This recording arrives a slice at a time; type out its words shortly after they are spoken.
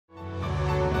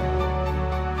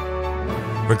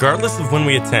regardless of when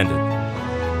we attended.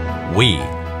 We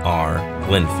are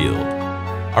Linfield.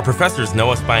 Our professors know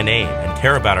us by name and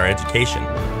care about our education.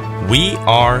 We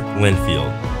are Linfield.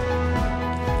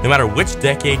 No matter which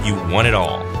decade you won it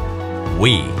all,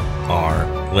 we are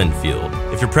Linfield.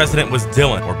 If your president was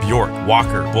Dillon or Bjork,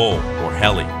 Walker, Bull, or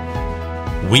Helly,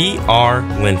 we are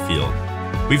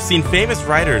Linfield. We've seen famous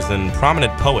writers and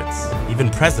prominent poets, even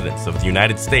presidents of the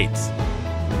United States.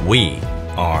 We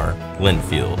are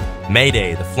Linfield. May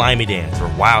Day, the Fly Me Dance, or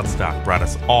Wildstock brought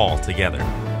us all together.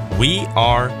 We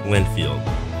are Linfield.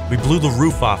 We blew the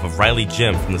roof off of Riley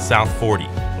Gym from the South 40,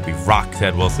 and we rock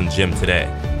Ted Wilson Gym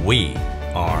today. We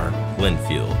are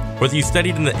Linfield. Whether you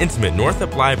studied in the intimate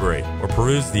Northup Library or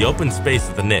perused the open space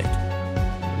of the Nick,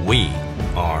 we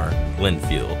are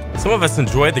Linfield. Some of us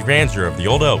enjoy the grandeur of the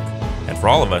old oak, and for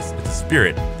all of us, it's a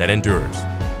spirit that endures.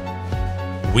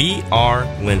 We are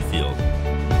Linfield.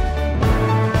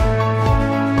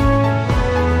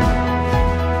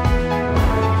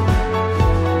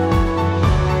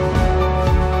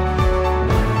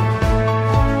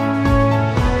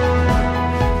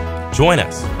 Join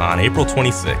us on April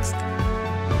 26th.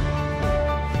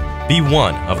 Be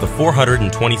one of the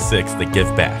 426 that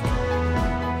give back.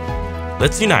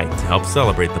 Let's unite to help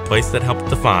celebrate the place that helped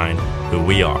define who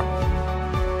we are.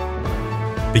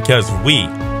 Because we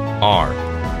are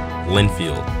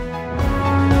Linfield.